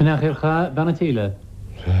 Gus sin nach ar cha banna tíle.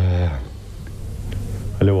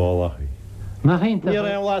 Hallo Allah. Na hain Ní an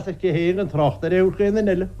lá go hé an trocht ar éúr chéna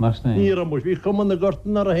eile. Ní an mus bhí cum na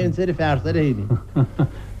gortan ar a hen sé fer a héine.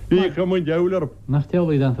 Bhí cum deir nach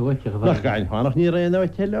teolaí an bhaite nach gain fánach ní réana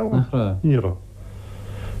teile nach ní.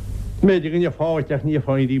 Méidir gan fáteach ní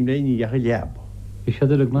fáin dím léí a leab. I sé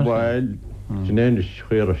le mar Bhil sinnéis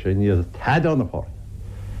chuir sé ní tead anna fá.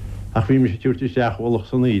 Ach bhí me sé túirtí seachhach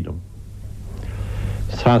san ídom.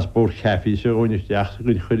 Transport chefií se óisteach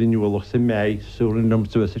gon chuirúach sa méid súlan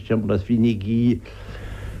su sem as hí gí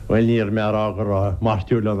bhil níor me agur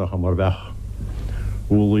marúlanach mar bheith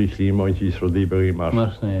úlaí slímáintí rodí beí mar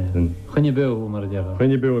chunne be mar de.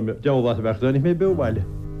 Chine be deá a bheith mé behile.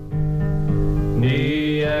 Ní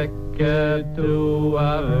tú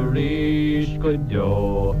a rís go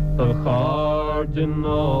deo a cháden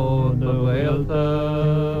nó do bhilta.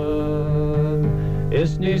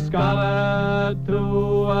 Is ní scala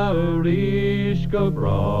tú a rís go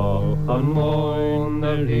brach an móin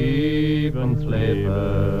a líb an tlébe.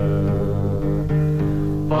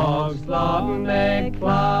 Fágslán ag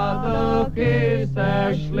cladach is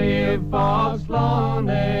slíb fágslán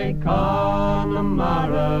ag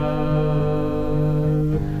Connemara.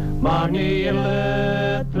 Mar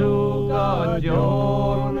níle tú go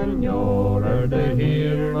deon an jórar de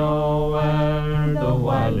hir nó do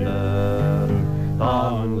bhile.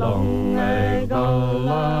 An long ag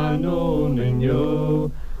galanún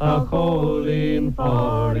inniu a cholín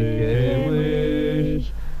fári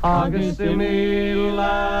éis. Agus I mí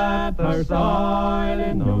le ar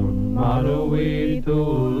sáilinún mar a bhí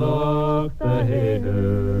tú locht a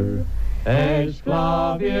héidir.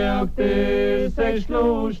 Esclaviochtis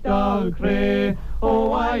slústal cré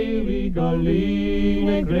ó ailí go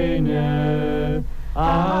lína gréine.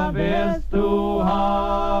 A bheits tú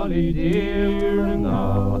hálí dír an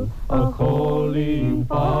ná a cholín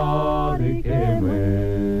fári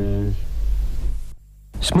céimis.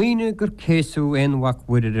 Smaoine gur céasú éonmhac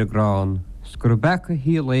buidir a grán, sgur becha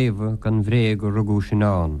hí léomh gan bhré go rugú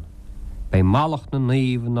sinán. Bei malach na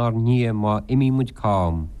naomh nar ní má imí muid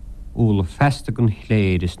cám, úla festa gon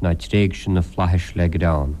chléir is na tréig sin na flathis le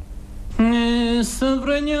gdán. Is a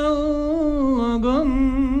bhreneal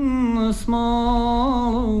gan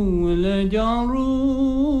smá le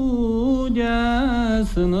dearú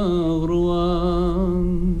deas an aghrúan.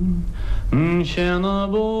 Sena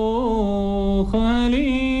bócha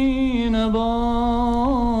lína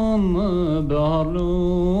bán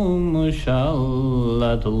bearlúm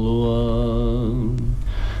seallat luan.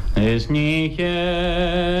 Is ní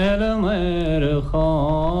chéile mar a chách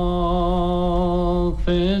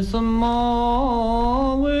fis a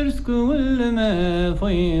máhar scuil me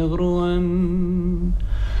faoi ghruan.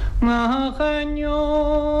 Na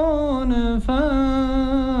chaneon a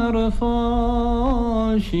fear a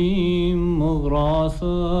fáisím a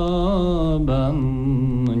grása ben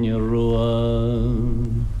na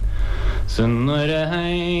ruan. San a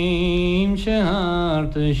haim se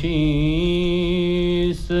harta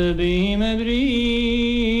sí sa bí me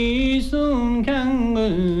brís un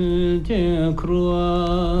cangal te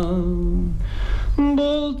crua.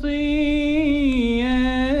 Boltaí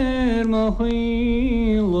ma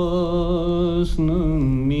chuilas na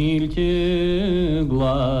mílte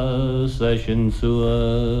glas a sin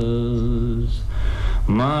suas.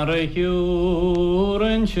 Mar a hiúr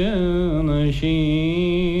an sin a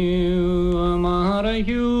síu, mar a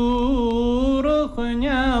hiúr a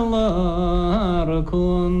chuneala ar a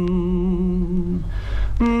cún.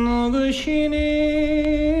 Naga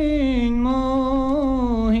sinin má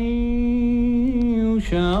hiú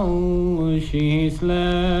seall sís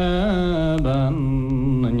leban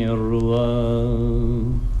an rua.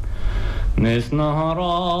 Nis na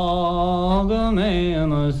rága mé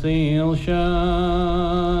na síl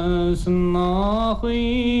seas na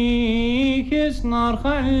chuíchis nar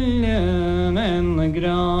chaile men na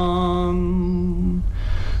gram.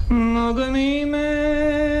 Naga mí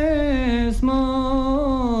mes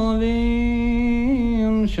má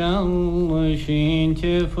vín seall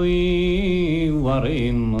sínte faoi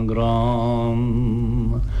warin na gram.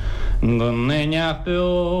 Gan neach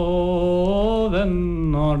beoven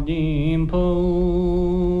nor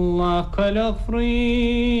dimpel ach cailech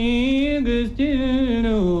frígus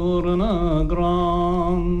dúr na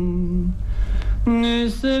gram.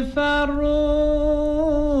 Nis a farro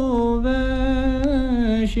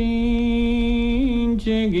vesinte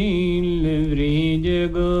gin le vride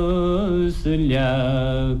gus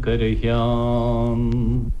lecarchian.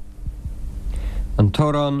 An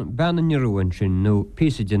tórán bean ruúin sin nó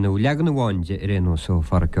písaide nó legan bháinde ar réú só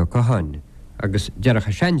farcha gohain, agus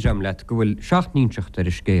dearacha seinram leat go bhfuil 16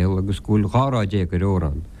 ar scéal agus gúil gárádé go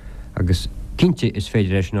órán, agus cinnte is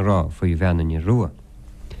féidir éis na rá faoi bheanana ruúa.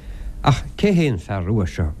 Ach, cé héon fear rua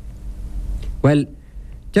seo? Well,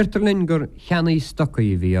 deirtar linn gur cheannaí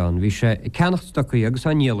stocaí bhí an, bhí sé ceannacht stocaí agus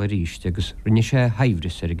aníal a ríist agus rinne sé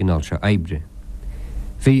haimhris ar gnáil se aibre.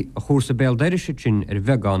 Bhí a chósa béaldéire sin ar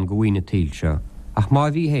bheagán go bhhaine tíil seo, ach má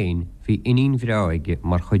bhí héin hí inín bhráige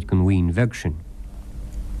mar chuid gon bhhain bheag sin.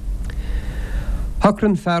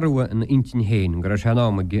 Thacrann fearrua an intin héin gur sé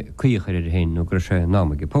námaige cuiachar ar héin nó gur sé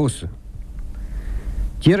námaige pósa.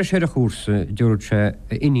 Díar sé a chósa dúirt sé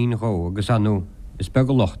inín ró agus anú is be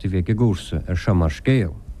go lochta bhí go gúsa ar se mar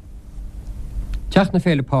scéal. Teach na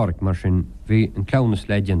féle páric mar sin bhí an ceannas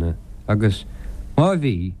leideanna agus má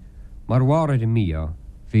bhí mar bhhair i mí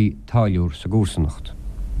hí táiliúr sa gúsanacht.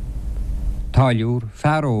 Táiliúr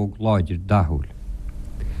fearóg láidir dathúil.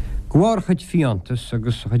 Gháir chuid fiantas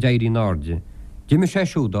agus chuid éirí náde, Dime sé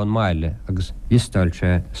siúda an maile agus bhisteil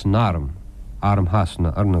sé san arm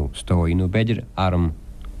hasanna ar nó stóí nó beidir arm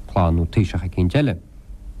plánú tíiseach a cinn teile.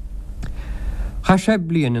 Cha sé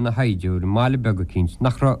blian in na haidiúr máile bega cinint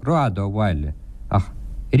nach ráda bhhaile ach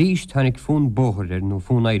ríist tháinig fún bóthir nó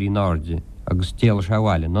fún éirí náde agus déal sé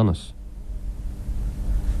bhhaile nanas.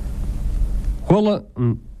 Chula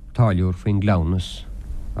an táiliúr faoin glánas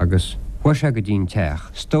agus bhui sé go dtíon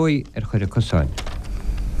teach stói ar chuir a cosáin.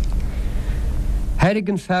 Heirig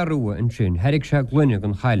an fearrua an sin, heirig sé glunne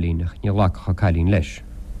an chailínach ní lacha chailín leis.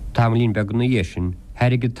 Támalín beag na dhéisin,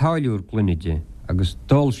 heirig a táiliúr glunneide agus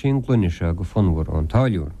dul sin glunne se go funhar an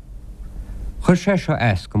táiliúr. Chur sé seo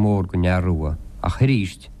es go mór go nearrua a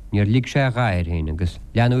chiríist níor lig sé gáir héin agus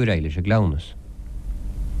leanú réile a glánas.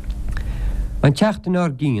 An teachtain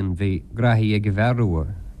ár gíon bhí grathaí ag go bhearrua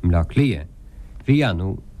le lia. Bhí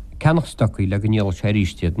anú cenach stocaí le go níol sé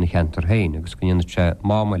ríistead na cheantar héin agus go níonna sé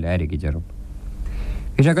mámail airige dearm.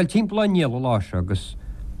 Is a gael timppla níl láise agus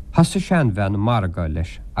hasa sean bhean margáil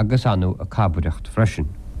leis agus anú a cabúireacht freisin.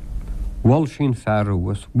 Bhil sin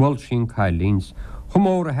fearrúas, bhil sin cailíns,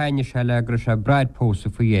 chumór a haine se le gur sé breid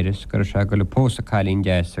pósa fa dhéiris gur sé go le pósa cailín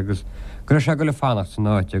déas agus gur sé go le fannacht san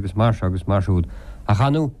áite agus marsúd a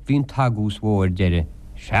chanú hín tagús mhór deire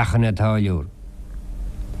seachanna táiliúr.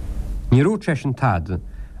 Ní rút sé an tada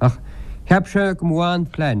ach heb se go mháin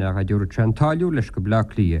pléine a dúir an táiliú leis go bla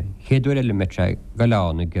lia, chéadúir eile me sé go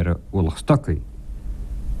lána gur bhfuilach stocaí.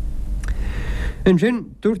 An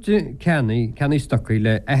sin dúirte ceannaí stocaí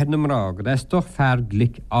le éhead na mrá go is doch fear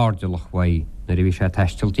glic ardalach bhaí na bhí sé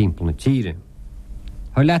teistil timppla na tíre.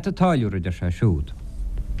 Tá leit a táiliúr idir sé siúd.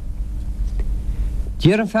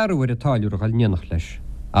 Díar an fearúir a táiliúr a gáil neannach leis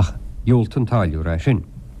ach dúilt an táiliúr a sin.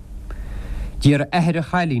 Díar éhead a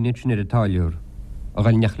chailíne sin ar a táiliúr a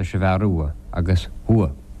gáil neach leis a bhearrua agus hua.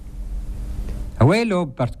 A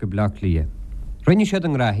bhfuil bart go bla lia. Rinne sé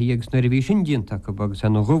an rathaí agus na bhí sin dínta go agus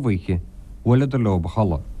an ghubhaige bhfuil idir lob a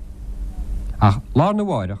chala. Ach lá na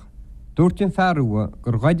bháireach dúirt an fearrua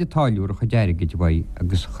gur ghaide táiliúr a chu deirigid bhaid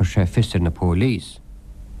agus chur sé fisir na pólís.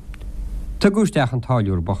 Tá gúisteach an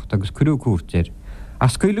táiliúr bocht agus curú cuairtir a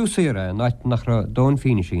scailú sira náit nach ra dón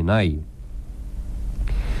fine sí naí.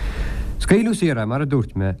 Scailú sira mar a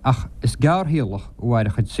dúirt me ach is gar héalach bhhaire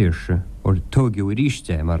chud sirse ó tógiú i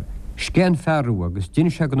ríiste mar scéan fearrua agus duine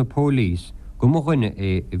se go na pólís go mo chuine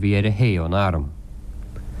é bhí ar a hé an arm.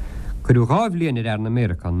 Curú gáibh líanaar ar na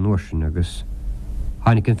American nuairsin agus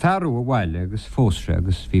hánig an fearrua bhhaile agus fósre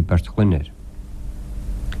agus bhí bert chluinir.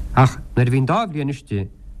 Ach nar bhín dábh líanaiste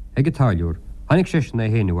ag go táiliúr hánig sé na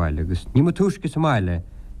héana bhhaile agus ní mo túisce sa máile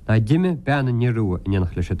na diime beanna níorrua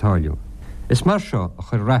inanach leis a táiliú. Is mar seo a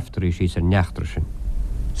chur raftarí sí ar neachtar sin.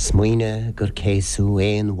 Smuoine gur céasú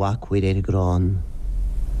éon wachhuiid ar grán.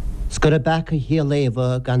 Sgur a beca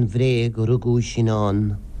hialéha gan bhré gur rugú sin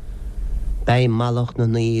an. Bei malach na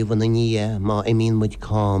naomh na ní má imíon muid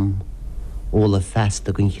cám óla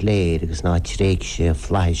festa gon chléir agus ná tréic sé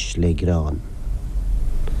fleis le grán.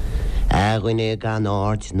 Aghine gan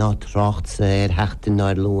áirt ná trocht sa ar heachtain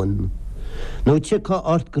náir lún. Nó tucha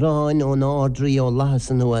ort gráin ón ádraí ó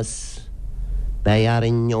lahas an nuas. Bei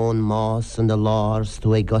arin ón más an de lárs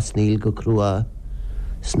tú é gosníl go crua.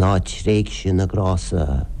 Sná tréic sin na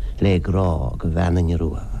grása le grá go bhenan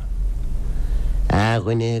rua.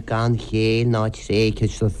 Aghine gan chéil ná tréic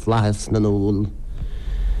le flahas na núl.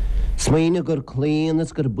 Smuoine gur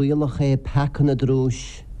clíanas gur bualach é pecan na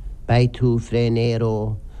drúis. Bei tú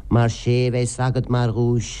frénéró mar sé bheith sagad mar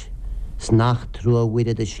rúis. Snacht trú a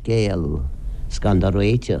bhuiad a scéal sgan da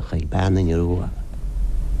réiteach ag benan rua.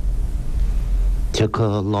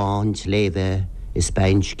 Tucha láint léve is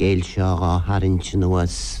bein scéil seo á harint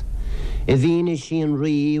nuas. I bhíine sin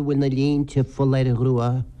rí bhfuil na línte full ar a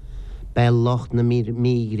grua. Bei locht na mí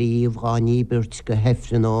gríomh gá níbeirt go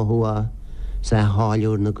hefrin áthua sa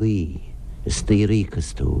háiliúr na gaí is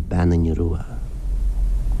tíríchas tú benan rua.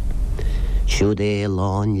 Siúd é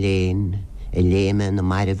lán léin léime na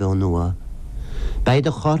mar bheith nua. Bei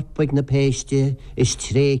de chorpaig na péiste is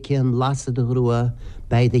tréice an lasad a hrua,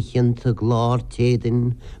 bei de chinta glár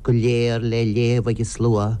tédin go léir le léomh agus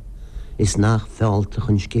slua, is nach fealtach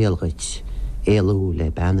an scéalgait, éalú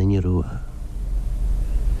le banan i rua.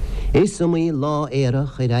 Is mí lá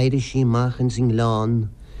éireach éirisí machans in lán,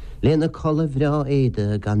 le na colla bhrá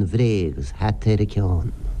éide gan bhrégus het a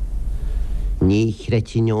ceán. Ní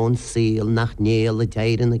chreitineón síl nach néal a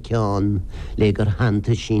deiran na ceán, le gur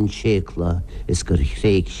hanta sin sécla is gur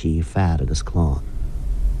chréig sí fear agus clán.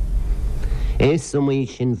 Is mí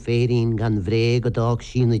sin férin gan bhrég a dag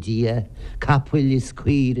sin na dia, capfuil is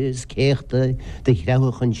cuiris céchta de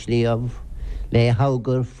chreauach an sléamh, le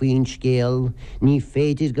haugur faoin scéal, ní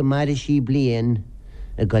féidir go mar sí blian,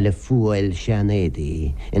 a go le fuail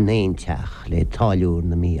seanédaí in éonteach le táiliúr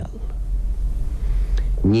na míal.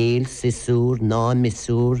 Níl sisúr ná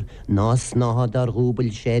misúr ná snáthad ar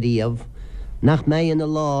rúbail sé riamh, nach mé in a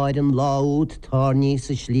láir an láút tarní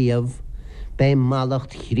sa slíamh, be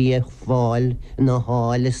malacht chríoch fáil na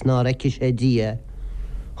háil is ná reice sé dia,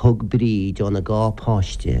 thug bríd an a gá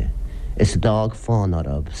páiste, is dag fán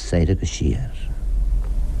arab séir go siar.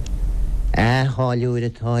 Háiliúir a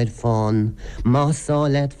táir fán,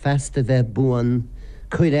 másálet festa bheith buan,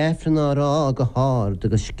 chuir éfran árá go hard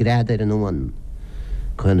agus screadar an uan.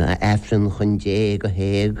 Chun a éfran chun dé go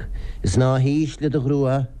héag, is ná hís le do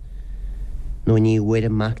grua, nó ní bhuiir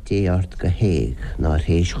amach déart go héag ná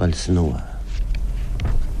réischail san nua.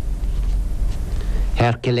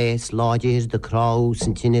 Hercules láidir de crá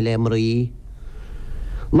san tinine le marí,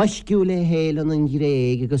 leisciú le hélan an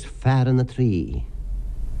gréig agus fearan na trí.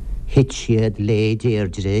 Hit siad le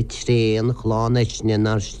déirdre tré an chláán eisne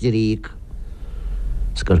nar stiríg,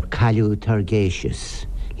 sgur callú targéisius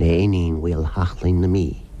le éinín bhfuil hachlainn na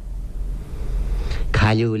mí.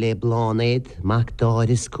 Callú le blánéid mac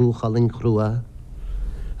dáris cúchal an chrua,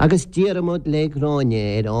 agus díramod le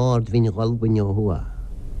gráine ard hín ghalbain ó hua.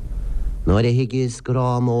 Nóir a hiigis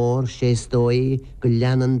grá mór sé stói go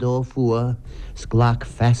leanan dó fua, sglach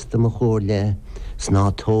festa mo chóirle, sná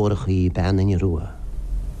tórachaí banan i rua.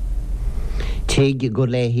 Teig gur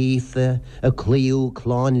le hífe a clíú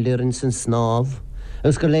cláin lirin san snáv,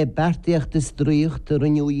 agus gur le bertiacht is dríocht a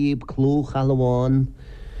rinneúíb clúch alháin,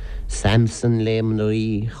 Samson le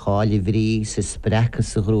mnuí cháil bhrí sa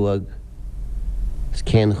sprechas a hrúag, s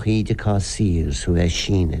cén chuide cá sír sú é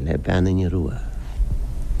síne le banan i rua.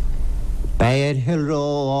 Beir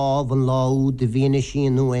hirró ábh an láú de bhíine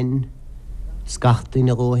sin nuin, scachtain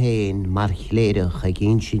a go héin mar chléirech ag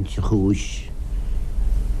ein sin te chúis.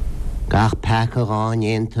 Gach pech a gáin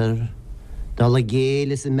éantar, dal a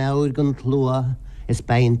géal is a meabhair gan tlua, is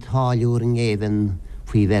bein táiliúr an éhan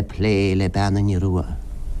faoi bheith plé le banan i rua.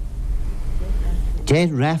 Dead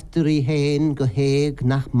raftar i héin go héag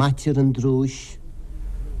nach matir an drúis,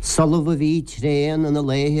 solah a bhí tréan an a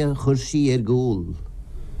léthe chur sí ar gúl.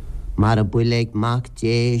 Mar a buileag mac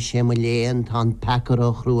dé sé mo léan tan pechar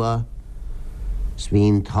ó chrua,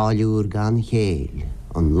 svín táiliúr gan chéal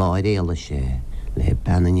an láir éala sé le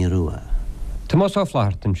banan i rua. Tomás á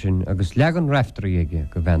flahartan sin agus legan raftar aige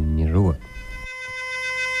go banan i rua.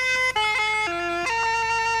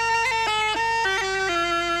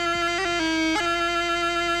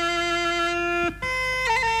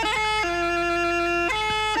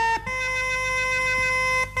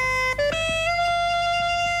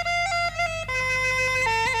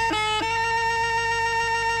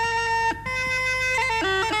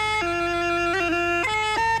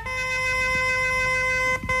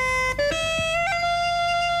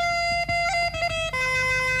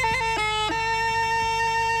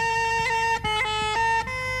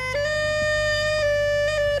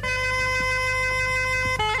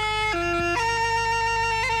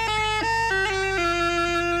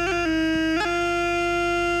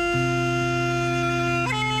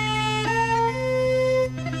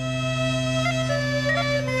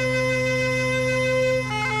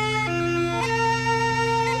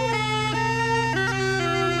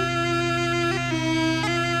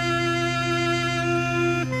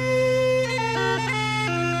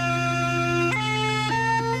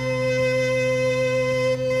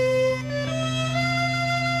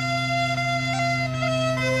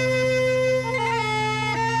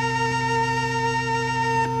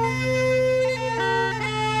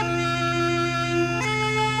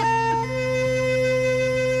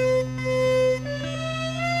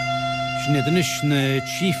 Snédanis na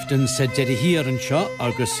chieftain sa deidir híar an seo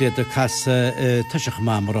agus sé de casa tuiseach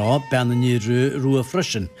mamrá beanna ní ruúa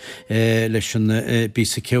freisin leis an bí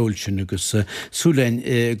sa ceol sin agus súlainn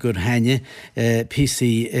gur haine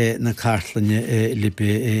PC na cartlainne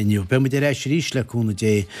libe níú. Be muid éis rís leúna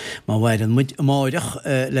dé má bhaid an muid máireach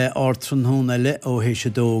le átran húna le ó hééis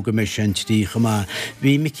sé dóga me sin tícha má.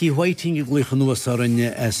 Bhí Mickey Whiting i gluchan nuas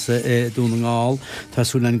arinne as dúna ngáil tá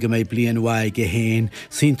súlainn go méid blian bhaig go héin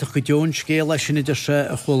síntaach go Jones scéile sin idir se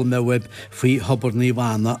a chula me web faoi hobarnaí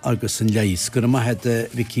bhana agus an leis gur maithe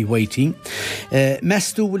Vicky Whiting.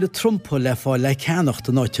 Meú bhfuil trompa le fáil le ceannacht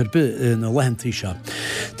an áitir bu na lehantaí seo.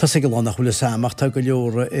 Tá sé go lánach bhfuil samach tá go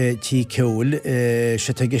leor tí ceol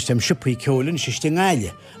se tegistem sipaí ceolinn si tí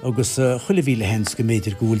ngáile agus chula bhíle hens go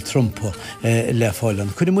méidir go bhfuil trompa le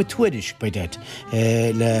fáilan. Chuna mu tuairis bei deit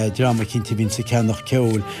le drama cinnta bhín sa ceannach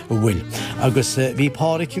ceol a bhfuil. Agus bhí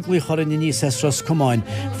páric go gluchar in níos esras cumáin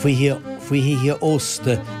faoi hí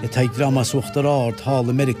ósta i taid dramas uachtar áard Hall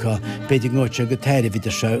America beidir ngóite go teir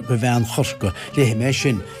viidir se go bhean chorca léhé mé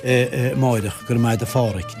sin máireach gur maid a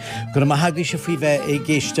fáric. Gur ma hagaí se faoi bheith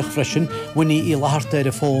géisteach freisin bhaí í leharta ar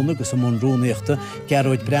a fóna agus am rúnaíochta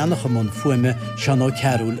gearóid brenach am fuime seanó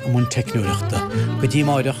ceúil am technúireachta. Go dtí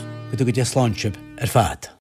máireach go dtí sláintseib ar fad.